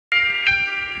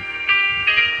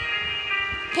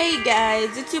Hey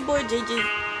guys, it's your boy JJ.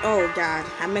 Oh god,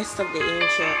 I messed up the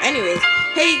intro. Anyways,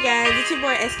 hey guys, it's your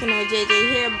boy Eskimo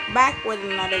JJ here, back with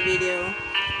another video.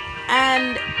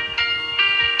 And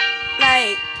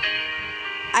like,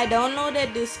 I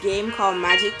downloaded this game called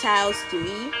Magic Tiles 3,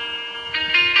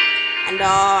 and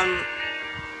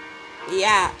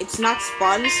yeah, it's not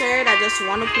sponsored. I just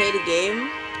want to play the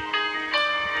game,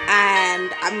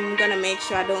 and I'm gonna make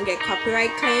sure I don't get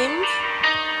copyright claimed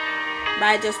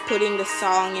by just putting the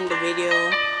song in the video,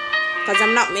 because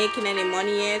I'm not making any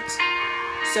money yet.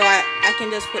 So I can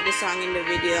just put the song in the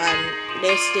video and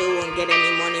they still won't get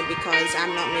any money because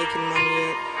I'm not making money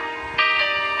yet.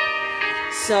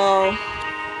 So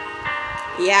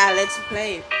yeah, let's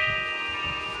play.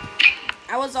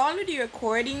 I was already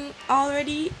recording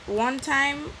one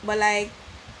time, but like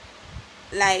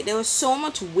there was so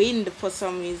much wind for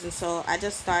some reason, so I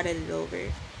just started it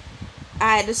over.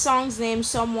 Alright, the song's name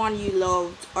Someone You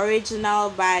Loved,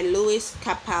 original by Lewis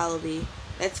Capaldi.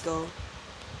 Let's go.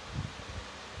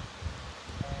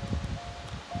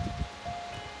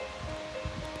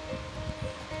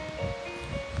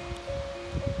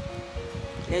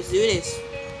 Let's do this.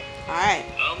 Alright.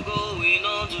 I'm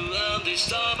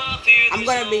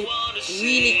gonna be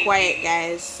really quiet,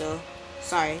 guys, so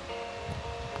sorry.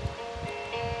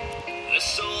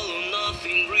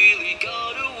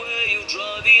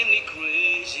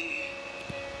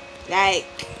 Like,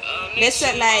 they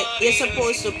said like you're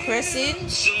supposed to press it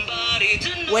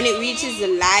when it reaches the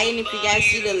line. If you guys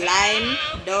see the line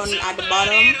down at the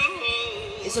bottom,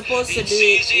 it's supposed to do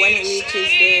it when it reaches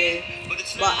there,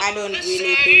 but I don't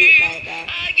really do it like that.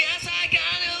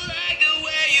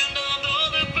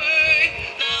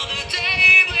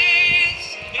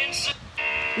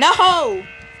 No!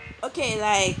 Okay,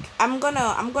 like I'm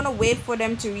gonna wait for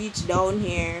them to reach down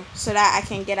here so that I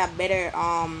can get a better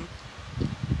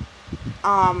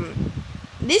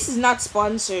this is not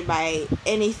sponsored by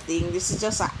anything. This is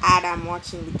just an ad I'm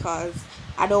watching because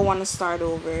I don't want to start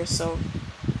over. So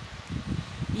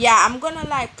yeah, I'm gonna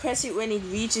like press it when it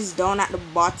reaches down at the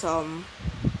bottom,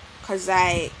 cause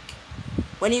like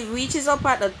when it reaches up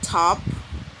at the top,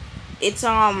 it's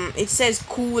it says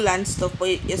cool and stuff,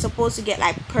 but you're supposed to get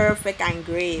like perfect and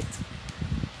great.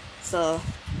 So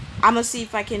I'm gonna see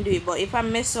if I can do it, but if I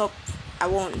mess up, I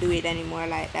won't do it anymore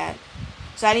like that.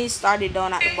 So I need to start it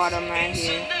down at the bottom right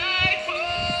here.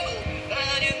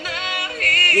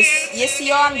 You see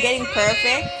how I'm getting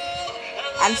perfect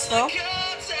and stuff?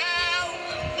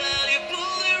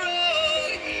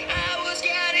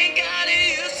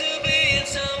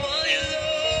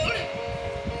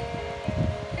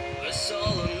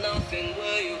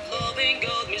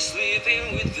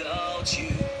 Sleeping without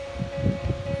you.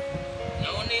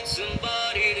 No need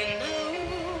somebody to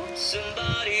know,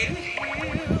 somebody to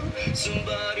heal,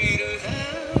 somebody to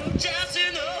have, just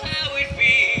to know how it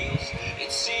feels.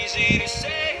 It's easy to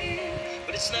say,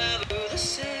 but it's never the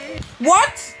same.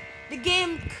 What? The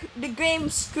game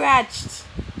scratched.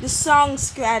 The song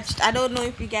scratched. I don't know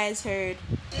if you guys heard.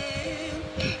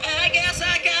 I guess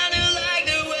I kinda like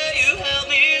the way you help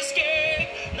me escape.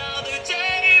 Now the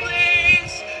day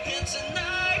bleeds into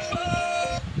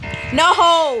nightfall.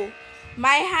 No,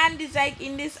 my hand is like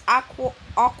in this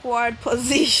awkward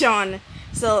position.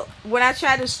 So when I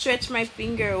try to stretch my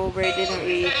finger over, it didn't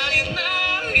reach.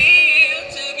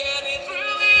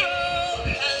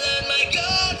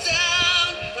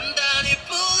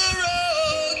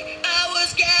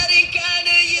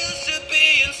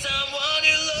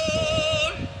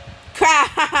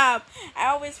 Crap! I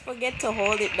always forget to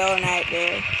hold it down right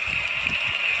there.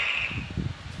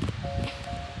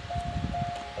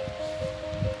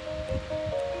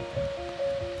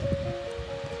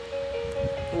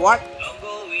 What?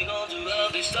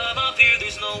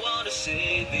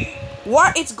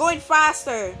 What? It's going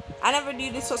faster. I never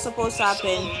knew this was supposed to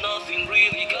happen. Nothing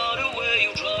really got away,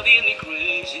 you're driving me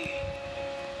crazy.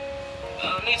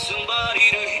 I need somebody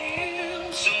to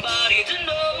hear, somebody to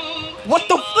know. What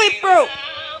the flip, bro?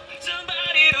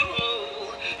 Somebody to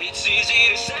hold. It's easy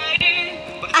to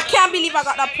say, but I can't believe I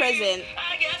got that present.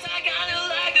 I guess I kinda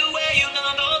like the way you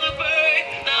know the bird.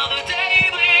 Now the day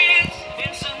bleeds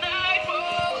into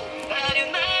nightfall, and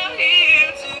you're not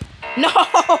here to. No,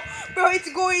 bro,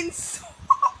 it's going so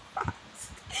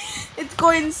fast. It's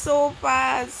going so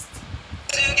fast.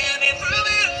 To get me through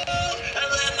it all, I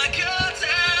let my guard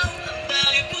down, and now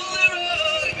you pull the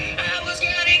rug. I was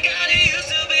getting kinda used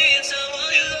to being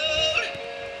someone you loved.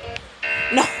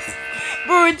 No,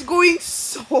 bro, it's going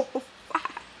so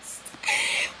fast.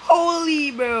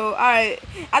 Holy, bro. Alright,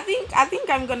 I think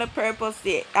I'm gonna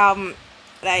purposely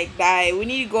like die. We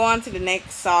need to go on to the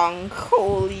next song.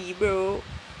 Holy, bro.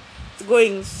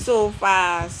 going so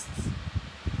fast.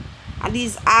 And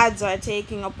these ads are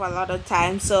taking up a lot of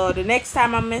time. So the next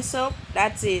time I mess up,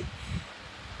 that's it.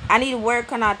 I need to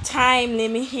work on a time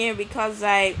limit here because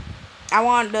I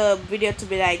want the video to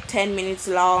be like 10 minutes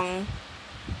long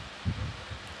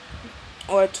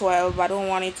or 12. I don't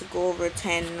want it to go over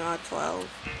 10 or 12.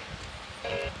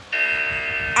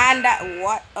 And that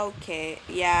what? Okay,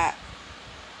 yeah.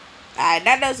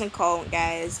 That doesn't count,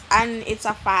 guys. And it's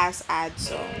a fast ad,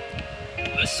 so.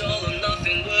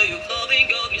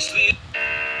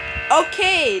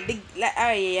 Okay,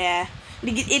 oh yeah,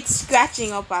 it's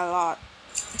scratching up a lot.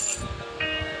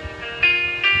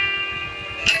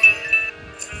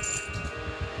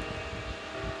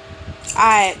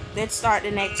 Alright, let's start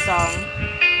the next song.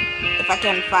 If I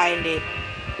can find it.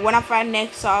 When I find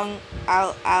next song,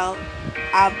 I'll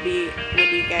be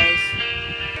with you guys.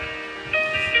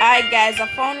 Alright guys, I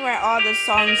found where all the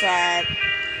songs are at.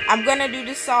 I'm gonna do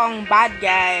the song Bad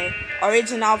Guy,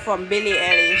 original from Billie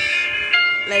Eilish.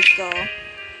 Let's go.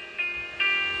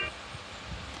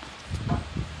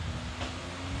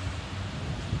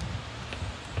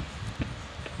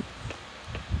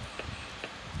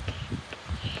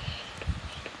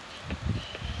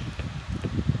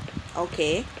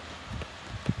 Okay.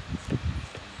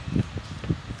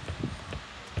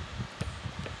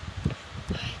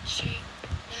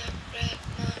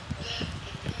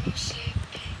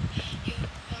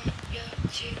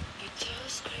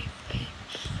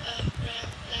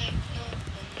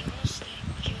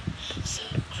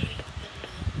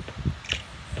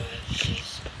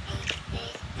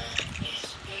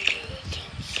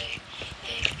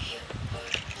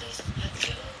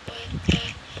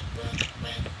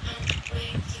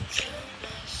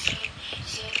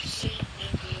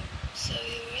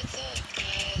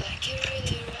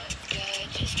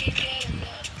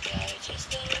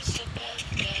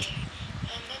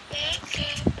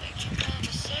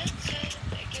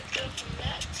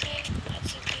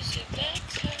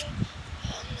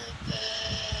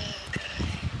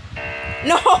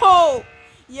 No!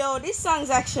 Yo, this song's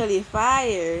actually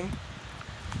fire.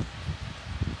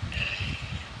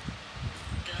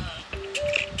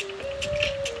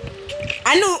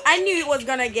 I knew it was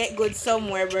gonna get good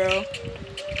somewhere, bro.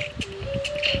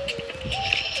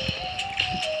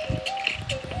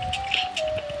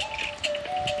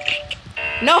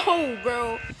 No,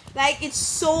 bro. Like, it's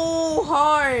so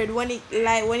hard when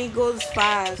it goes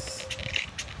fast.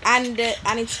 And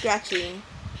it's scratching.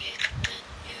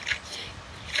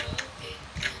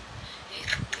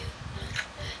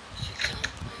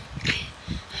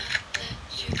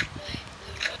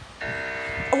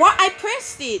 What? I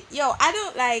pressed it. Yo, I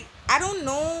don't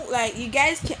know, like, you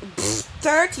guys can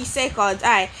 30 seconds.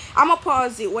 Alright, I'ma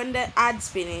pause it when the ads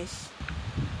finish.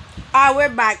 Alright, we're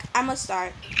back. I'ma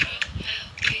start.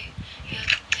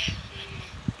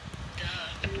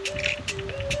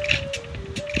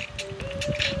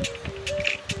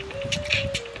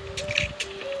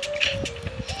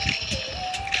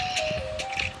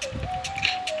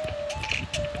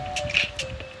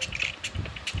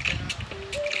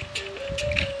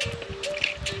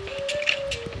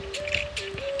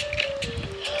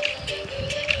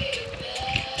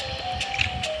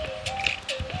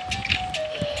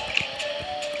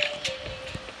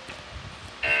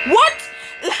 What?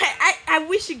 Like, I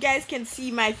wish you guys can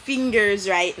see my fingers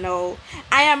right now.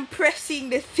 I am pressing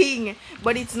the thing,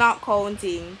 but it's not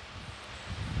counting.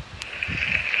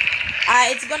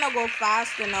 It's gonna go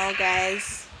faster now,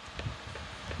 guys.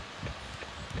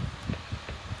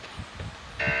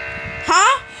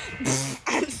 Huh?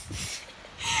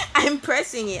 I'm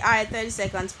pressing it. Alright, 30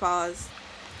 seconds, pause.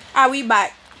 Are we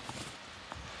back?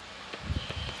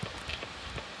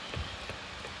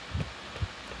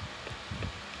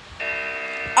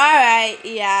 Alright,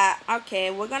 yeah, okay,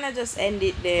 we're gonna just end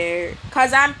it there.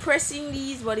 Cause I'm pressing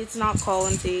these, but it's not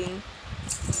counting.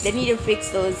 They need to fix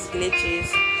those glitches.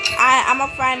 I'm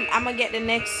gonna get the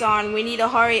next song. We need to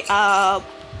hurry up.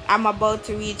 I'm about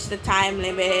to reach the time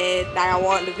limit that I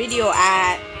want the video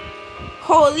at.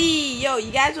 Holy, yo,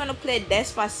 you guys wanna play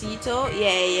Despacito?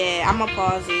 Yeah, I'm gonna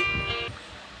pause it.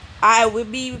 I will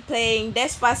be playing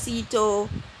Despacito,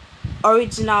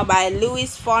 original by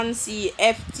Luis Fonsi,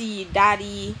 FT,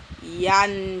 Daddy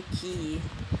Yankee.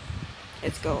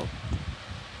 Let's go.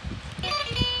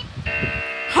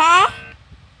 Huh?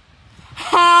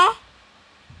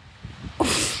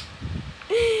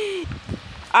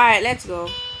 Alright, let's go.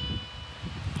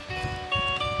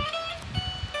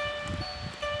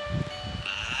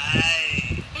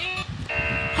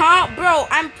 Huh? Bro,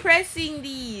 I'm pressing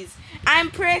these.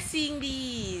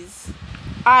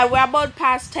 Alright, we're about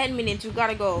past 10 minutes. We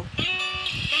gotta go.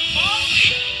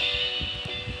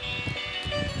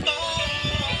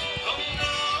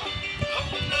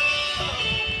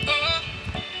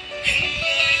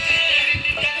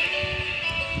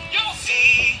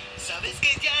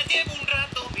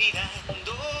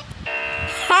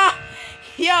 Ha!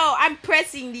 Yo, I'm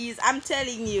pressing these. I'm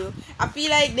telling you. I feel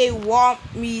like they want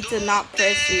me to not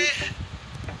press it.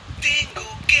 Tengo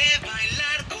que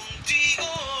bailar contigo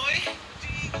hoy.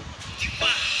 Vi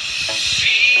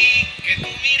que tu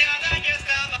mirada ya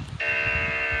estaba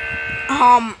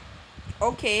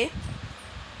Okay.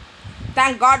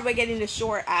 Thank God we're getting the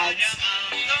short ads.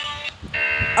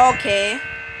 llamando. Okay.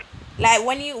 Like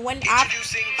when I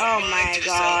Introducing the oh mind my to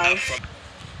Zelda gosh. from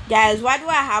Guys, why do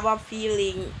I have a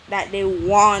feeling that they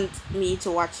want me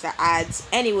to watch the ads?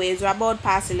 Anyways, we're about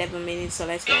past 11 minutes, so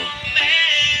let's go.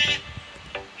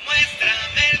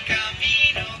 Muéstrame el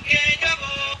camino que yo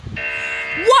voy.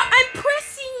 What? I'm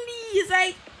pressing these.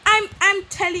 Like I'm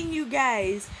telling you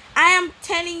guys. I'm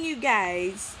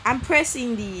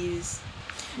pressing these.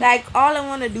 Like all I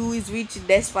want to do is reach the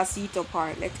Despacito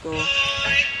part. Let's go.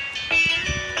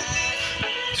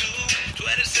 Tú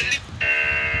eres el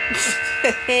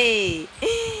Hey.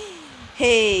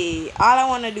 Hey. All I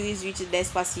want to do is reach the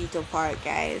Despacito part,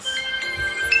 guys.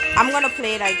 I'm gonna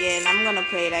play it again.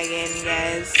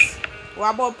 Guys. We're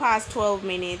about past 12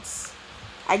 minutes.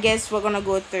 I guess we're gonna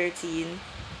go 13.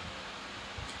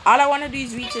 All I want to do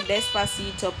is reach the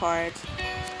Despacito part.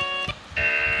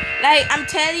 Like, I'm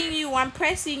telling you, I'm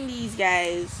pressing these,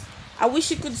 guys. I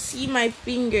wish you could see my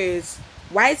fingers.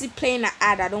 Why is it playing the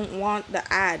ad? I don't want the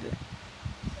ad.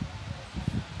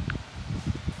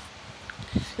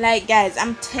 Like, guys,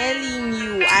 I'm telling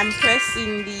you, I'm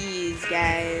pressing these,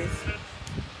 guys.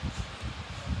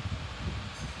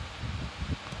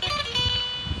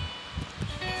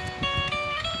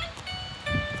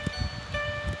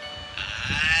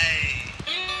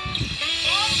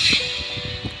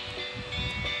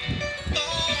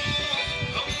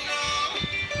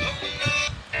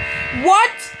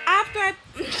 What? After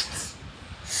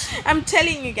I'm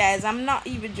telling you guys, I'm not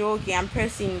even joking. I'm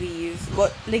pressing these,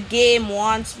 but the game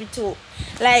wants me to.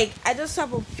 Like, I just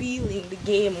have a feeling the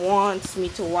game wants me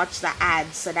to watch the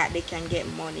ads so that they can get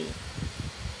money.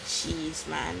 Jeez,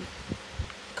 man.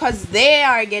 Cause they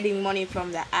are getting money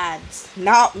from the ads,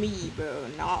 not me, bro.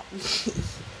 Not me.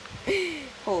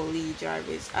 Holy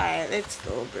Jarvis. Alright, let's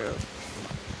go, bro.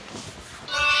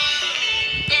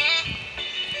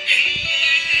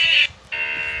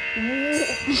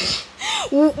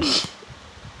 Oh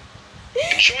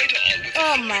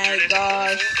my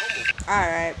gosh.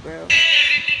 Alright, bro.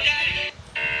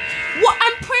 What?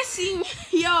 I'm pressing.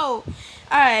 Yo.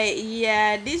 Alright,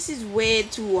 yeah. This is way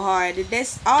too hard.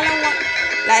 That's all I want.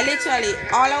 Like, literally,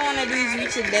 all I want to do is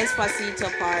reach the Despacito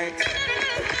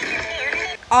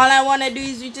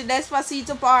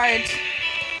part.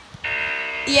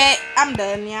 Yeah, I'm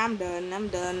done. I'm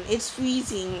done. It's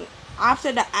freezing.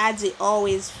 After the ads, it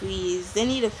always freezes. They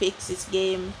need to fix this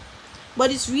game.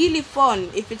 But it's really fun.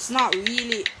 If it's not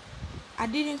really... I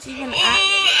didn't even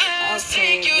add...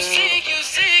 Okay,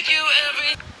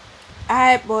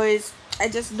 alright, boys. I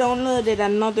just downloaded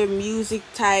another music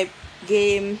type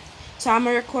game. So I'm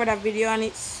going to record a video on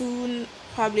it soon.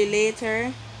 Probably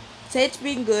later. So it's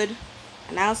been good.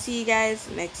 And I'll see you guys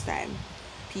next time.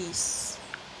 Peace.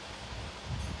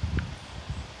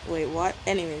 Wait, what?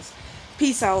 Anyways.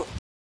 Peace out.